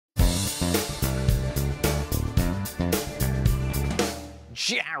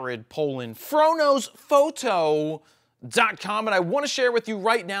Jared Polin, FroKnowsPhoto.com, and I want to share with you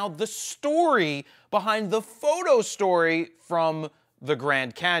right now the story behind the photo story from the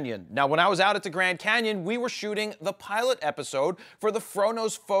Grand Canyon. Now, when I was out at the Grand Canyon, we were shooting the pilot episode for the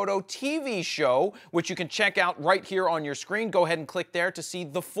Knows Photo TV show, which you can check out right here on your screen. Go ahead and click there to see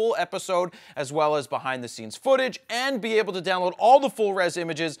the full episode, as well as behind-the-scenes footage, and be able to download all the full-res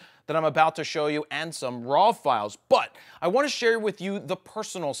images that I'm about to show you and some raw files. But I want to share with you the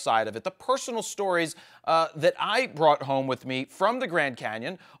personal side of it, the personal stories that I brought home with me from the Grand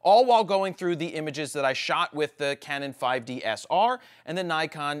Canyon, all while going through the images that I shot with the Canon 5D SR and the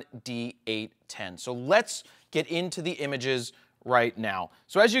Nikon D810. So let's get into the images right now.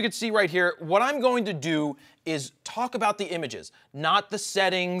 So as you can see right here, what I'm going to do is talk about the images, not the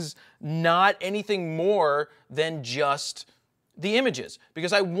settings, not anything more than just the images,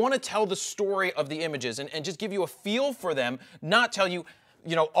 because I want to tell the story of the images and just give you a feel for them, not tell you,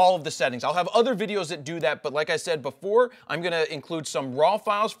 all of the settings. I'll have other videos that do that, but like I said before, I'm going to include some raw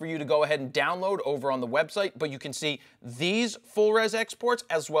files for you to go ahead and download over on the website, but you can see these full res exports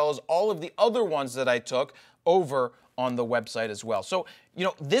as well as all of the other ones that I took over on the website as well. So,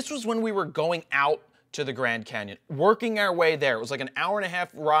 this was when we were going out to the Grand Canyon, working our way there. It was like an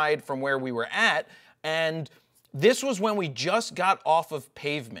hour-and-a-half ride from where we were at, and this was when we just got off of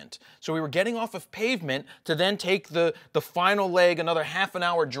pavement. So we were getting off of pavement to then take the final leg, another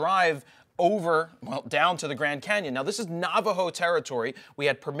half-an-hour drive over, down to the Grand Canyon. Now, this is Navajo territory. We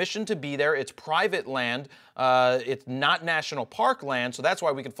had permission to be there. It's private land. It's not national park land, so that's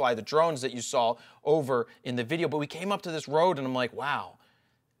why we could fly the drones that you saw over in the video. But we came up to this road, and I'm like, wow,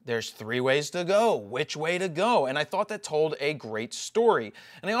 there's 3 ways to go. Which way to go? And I thought that told a great story.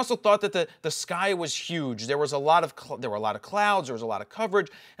 And I also thought that the sky was huge. There were a lot of clouds. There was a lot of coverage.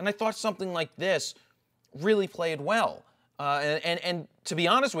 And I thought something like this really played well. And to be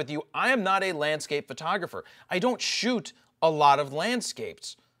honest with you, I am not a landscape photographer. I don't shoot a lot of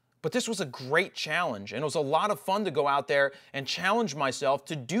landscapes. But this was a great challenge, and it was a lot of fun to go out there and challenge myself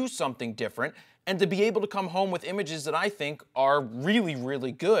to do something different and to be able to come home with images that I think are really,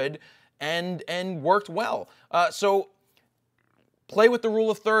 really good and worked well. So play with the rule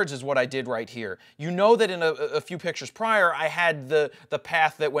of thirds is what I did right here. You know that in a few pictures prior, I had the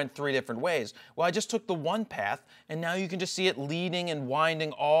path that went 3 different ways. Well, I just took the one path, and now you can just see it leading and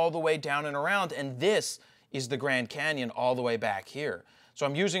winding all the way down and around, and this is the Grand Canyon all the way back here. So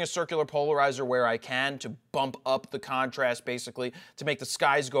I'm using a circular polarizer where I can to bump up the contrast, basically, to make the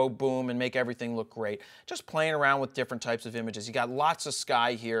skies go boom and make everything look great. Just playing around with different types of images. You got lots of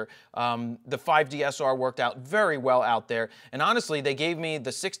sky here. The 5D SR worked out very well out there. And honestly, they gave me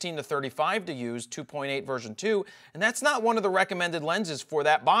the 16-35 to use, 2.8 version 2, and that's not one of the recommended lenses for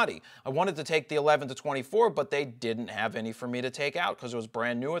that body. I wanted to take the 11-24, but they didn't have any for me to take out because it was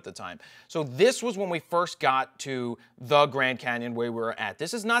brand new at the time. So this was when we first got to the Grand Canyon where we were at.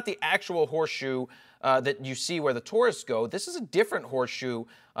 This is not the actual horseshoe that you see where the tourists go. This is a different horseshoe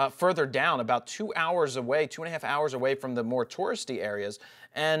further down, about 2 hours away, 2.5 hours away from the more touristy areas.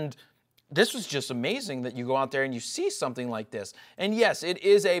 And this was just amazing that you go out there and you see something like this. And yes, it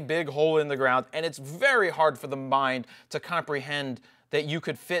is a big hole in the ground, and it's very hard for the mind to comprehend that you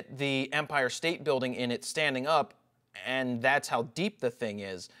could fit the Empire State Building in it standing up, and that's how deep the thing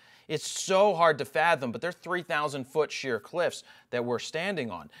is. It's so hard to fathom, but they're 3,000-foot sheer cliffs that we're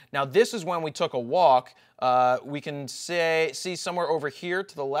standing on. Now, this is when we took a walk. We can see somewhere over here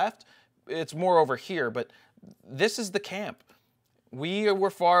to the left. It's more over here, but this is the camp. We were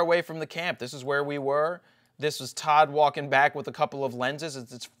far away from the camp. This is where we were. This was Todd walking back with a couple of lenses.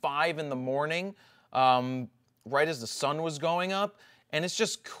 It's 5 in the morning, right as the sun was going up, and it's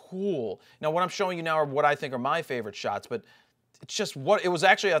just cool. Now, what I'm showing you now are what I think are my favorite shots, but it's just it was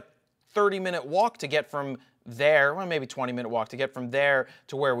actually a 30-minute walk to get from there, well, maybe 20-minute walk to get from there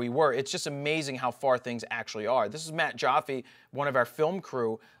to where we were. It's just amazing how far things actually are. This is Matt Jaffe, one of our film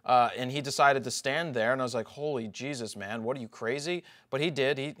crew, and he decided to stand there, and I was like, holy Jesus, man, what are you, crazy? But he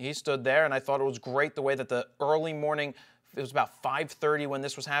did. He stood there, and I thought it was great the way that the early morning, it was about 5:30 when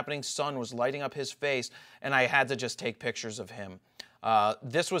this was happening, sun was lighting up his face, and I had to just take pictures of him.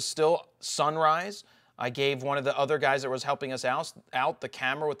 This was still sunrise. I gave one of the other guys that was helping us out the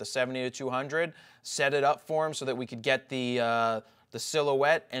camera with the 70-200, set it up for him so that we could get the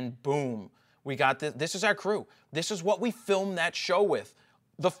silhouette, and boom, we got this. This is our crew. This is what we filmed that show with.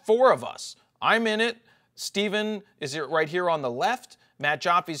 The 4 of us. I'm in it. Steven is right here on the left. Matt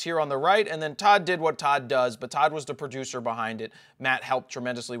Jaffe's here on the right, and then Todd did what Todd does, but Todd was the producer behind it. Matt helped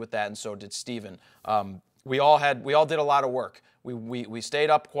tremendously with that, and so did Steven. We all did a lot of work. We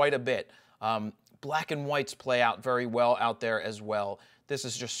stayed up quite a bit. black and whites play out very well out there as well. This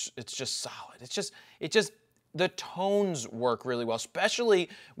is just, it's just solid. The tones work really well, especially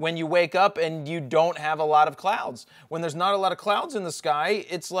when you wake up and you don't have a lot of clouds. When there's not a lot of clouds in the sky,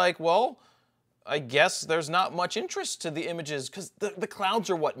 it's like, well, I guess there's not much interest to the images because the clouds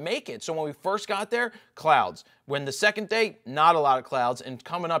are what make it. So when we first got there, clouds. When the second day, not a lot of clouds. And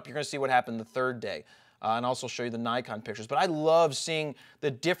coming up, you're going to see what happened the third day. And also show you the Nikon pictures. But I love seeing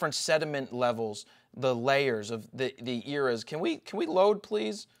the different sediment levels, the layers of the eras. Can we load,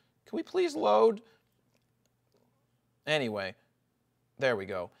 please? Can we please load? Anyway, there we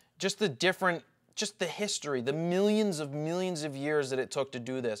go. Just the history, the millions of years that it took to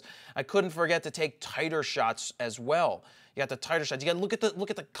do this. I couldn't forget to take tighter shots as well. You got the tighter shots. You got to look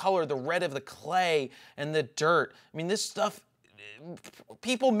at the color, the red of the clay and the dirt. I mean, this stuff,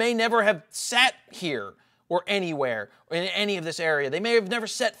 people may never have sat here or anywhere in any of this area. They may have never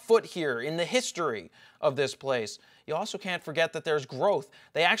set foot here in the history of this place. You also can't forget that there's growth.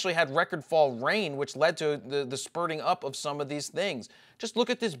 They actually had record fall rain, which led to the spurting up of some of these things. Just look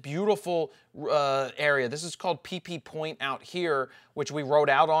at this beautiful area. This is called PP Point out here, which we rode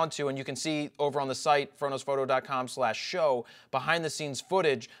out onto, and you can see over on the site, froknosphoto.com/show, behind the scenes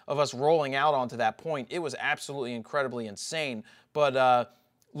footage of us rolling out onto that point. It was absolutely incredibly insane. But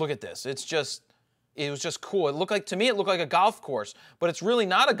look at this. It was just cool. It looked like, to me, it looked like a golf course, but it's really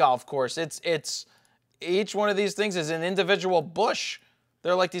not a golf course. Each one of these things is an individual bush.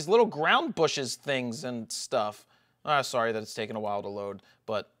 They're like these little ground bushes things and stuff. Sorry that it's taken a while to load,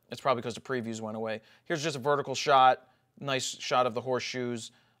 but it's probably because the previews went away. Here's just a vertical shot, nice shot of the horseshoes.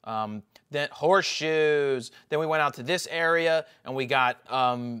 Then we went out to this area and we got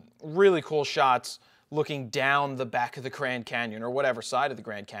really cool shots looking down the back of the Grand Canyon or whatever side of the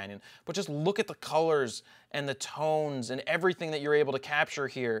Grand Canyon. But just look at the colors and the tones and everything that you're able to capture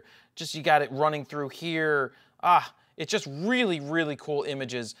here. Just you got it running through here. It's just really, really cool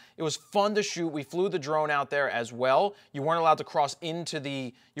images. It was fun to shoot. We flew the drone out there as well. You weren't allowed to cross into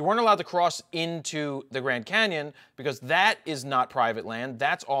the Grand Canyon because that is not private land.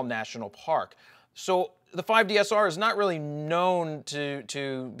 That's all national park. So the 5DSR is not really known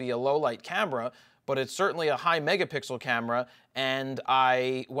to be a low light camera, but it's certainly a high megapixel camera. And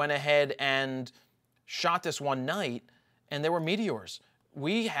I went ahead and shot this one night and there were meteors.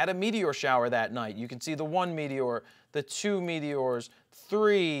 We had a meteor shower that night. You can see the 1 meteor, the 2 meteors,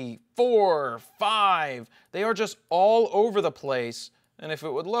 3, 4, 5. They are just all over the place. And if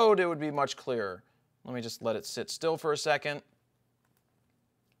it would load, it would be much clearer. Let me just let it sit still for a second.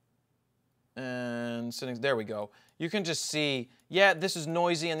 And there we go. You can just see, yeah, this is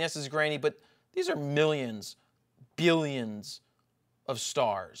noisy and this is grainy, but these are millions, billions of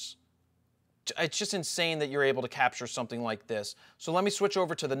stars. It's just insane that you're able to capture something like this. So let me switch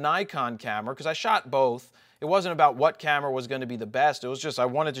over to the Nikon camera because I shot both. It wasn't about what camera was going to be the best. It was just I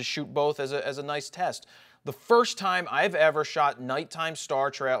wanted to shoot both as a nice test. The first time I've ever shot nighttime star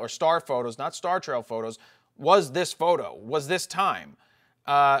trail or star photos, not star trail photos, was this photo, was this time.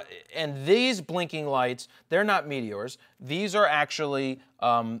 And these blinking lights, they're not meteors. These are actually,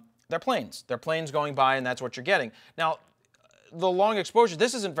 they're planes. They're planes going by and that's what you're getting. Now, the long exposure,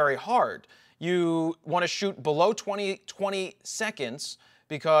 this isn't very hard. You want to shoot below 20 seconds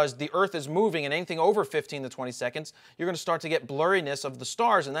because the Earth is moving, and anything over 15 to 20 seconds, you're going to start to get blurriness of the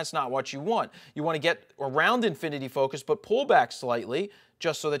stars, and that's not what you want. You want to get around infinity focus, but pull back slightly,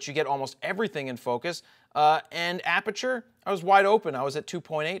 just so that you get almost everything in focus. And aperture, I was wide open. I was at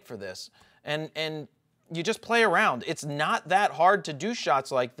 2.8 for this. And you just play around. It's not that hard to do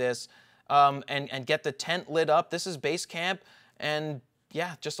shots like this and get the tent lit up. This is base camp, and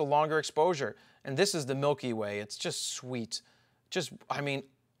yeah, just a longer exposure. And this is the Milky Way. It's just sweet. Just, I mean,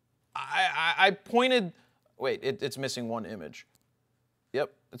 I pointed, wait, it's missing one image.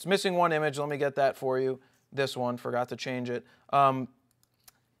 Yep, it's missing one image. Let me get that for you. This one, forgot to change it.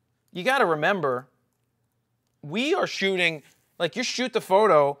 You got to remember, we are shooting, like you shoot the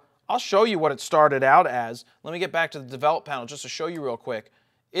photo, I'll show you what it started out as. Let me get back to the develop panel just to show you real quick.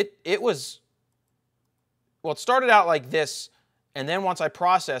 It was, well, it started out like this, and then once I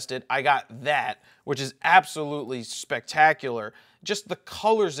processed it, I got that, which is absolutely spectacular. Just the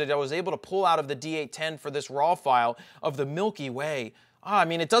colors that I was able to pull out of the D810 for this RAW file of the Milky Way. I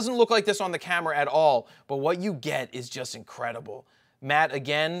mean, it doesn't look like this on the camera at all, but what you get is just incredible. Matt,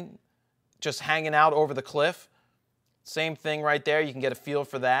 again, just hanging out over the cliff. Same thing right there. You can get a feel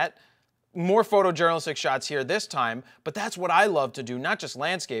for that. More photojournalistic shots here this time, but that's what I love to do, not just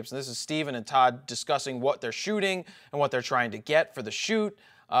landscapes. And this is Steven and Todd discussing what they're shooting and what they're trying to get for the shoot.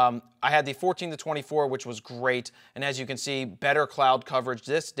 I had the 14 to 24, which was great. And as you can see, better cloud coverage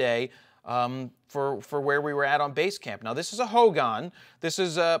this day. for where we were at on base camp. Now, this is a hogan. This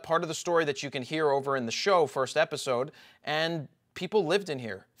is part of the story that you can hear over in the show, first episode, and people lived in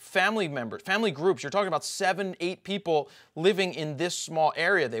here. Family members, family groups. You're talking about 7, 8 people living in this small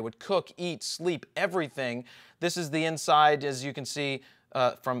area. They would cook, eat, sleep, everything. This is the inside, as you can see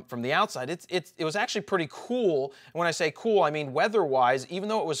from the outside. It was actually pretty cool. And when I say cool, I mean weather-wise. Even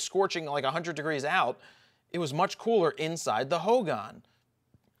though it was scorching like 100 degrees out, it was much cooler inside the hogan.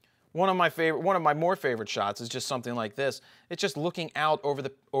 One of my more favorite shots is just something like this. It's just looking out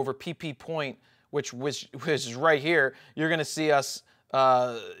over PP Point, which is right here. You're going to see us.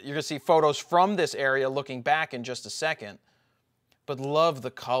 You're going to see photos from this area looking back in just a second. But love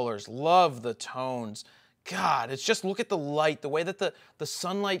the colors, love the tones. God, it's just, look at the light, the way that the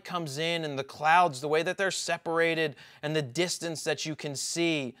sunlight comes in, and the clouds, the way that they're separated, and the distance that you can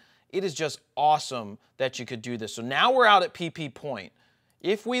see. It is just awesome that you could do this. So now we're out at PP Point.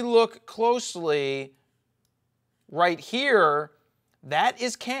 If we look closely right here, that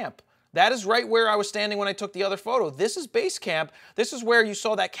is camp. That is right where I was standing when I took the other photo. This is base camp. This is where you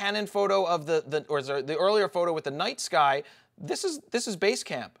saw that Canon photo of the earlier photo with the night sky. This is base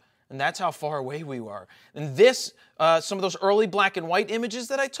camp. And that's how far away we were. And this, some of those early black and white images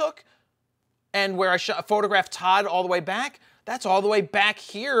that I took, and where I photographed Todd all the way back, that's all the way back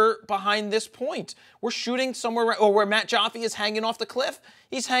here behind this point. We're shooting somewhere, or where Matt Jaffe is hanging off the cliff.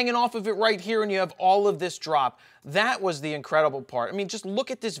 He's hanging off of it right here, and you have all of this drop. That was the incredible part. I mean, just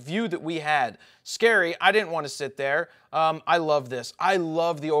look at this view that we had. Scary. I didn't want to sit there. I love this. I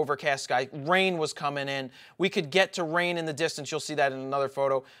love the overcast sky. Rain was coming in. We could get to rain in the distance. You'll see that in another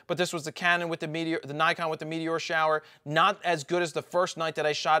photo. But this was the Canon with the Nikon with the meteor shower. Not as good as the first night that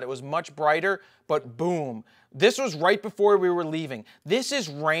I shot. It was much brighter, but boom. This was right before we were leaving. This is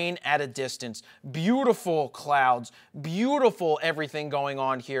rain at a distance. Beautiful clouds, beautiful everything going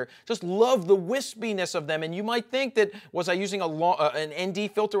on here. Just love the wispiness of them. And you might think that, was I using an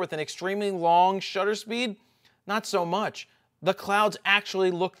ND filter with an extremely long shutter speed? Not so much. The clouds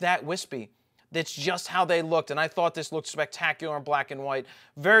actually look that wispy. That's just how they looked, and I thought this looked spectacular in black and white.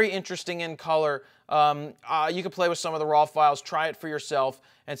 Very interesting in color. You can play with some of the raw files, try it for yourself,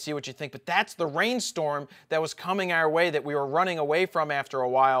 and see what you think. But that's the rainstorm that was coming our way that we were running away from after a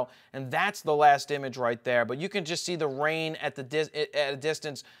while, and that's the last image right there. But you can just see the rain at a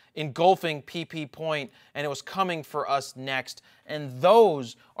distance engulfing PP Point, and it was coming for us next. And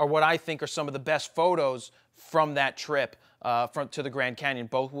those are what I think are some of the best photos from that trip. To the Grand Canyon,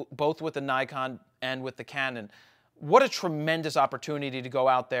 both with the Nikon and with the Canon. What a tremendous opportunity to go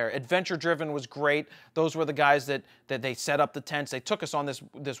out there. Adventure Driven was great. Those were the guys that they set up the tents. They took us on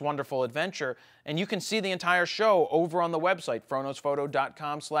this wonderful adventure. And you can see the entire show over on the website,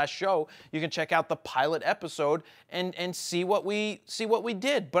 froknosphoto.com/show. You can check out the pilot episode and see what we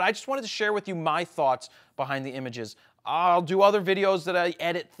did. But I just wanted to share with you my thoughts behind the images. I'll do other videos that I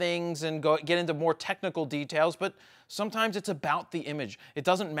edit things and get into more technical details, but sometimes it's about the image. It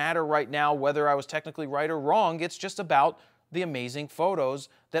doesn't matter right now whether I was technically right or wrong. It's just about the amazing photos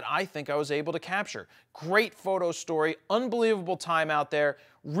that I think I was able to capture. Great photo story, unbelievable time out there.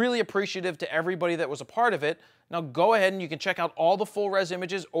 Really appreciative to everybody that was a part of it. Now go ahead and you can check out all the full res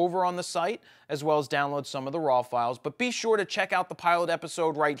images over on the site, as well as download some of the raw files. But be sure to check out the pilot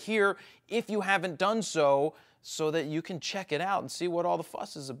episode right here if you haven't done so that you can check it out and see what all the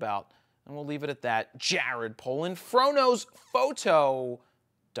fuss is about. And we'll leave it at that. Jared Polin,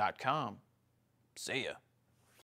 froknosphoto.com. See ya.